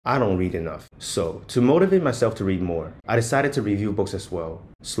I don't read enough. So, to motivate myself to read more, I decided to review books as well.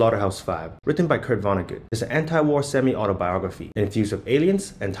 Slaughterhouse-Five, written by Vonnegut, is an anti-war semi-autobiography infused with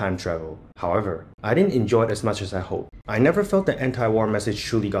aliens and time travel. However, I didn't enjoy it as much as I hoped. I never felt the anti-war message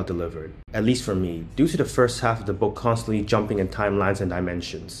truly got delivered, at least for me, due to the first half of the book constantly jumping in timelines and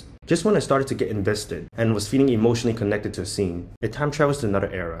dimensions. Just when I started to get invested and was feeling emotionally connected to a scene, it time travels to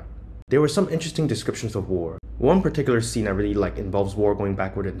another era. There were some interesting descriptions of war. One particular scene I really like involves war going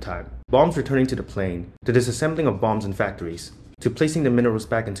backward in time. Bombs returning to the plane, the disassembling of bombs in factories, to placing the minerals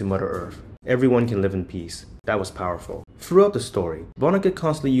back into Mother Earth. Everyone can live in peace. That was powerful. Throughout the story, Vonnegut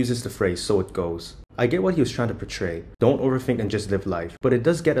constantly uses the phrase, "so it goes." I get what he was trying to portray. Don't overthink and just live life. But it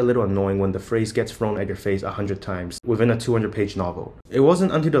does get a little annoying when the phrase gets thrown at your face 100 times within a 200-page novel. It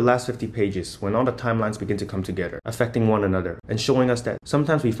wasn't until the last 50 pages when all the timelines begin to come together, affecting one another, and showing us that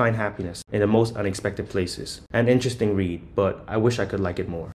sometimes we find happiness in the most unexpected places. An interesting read, but I wish I could like it more.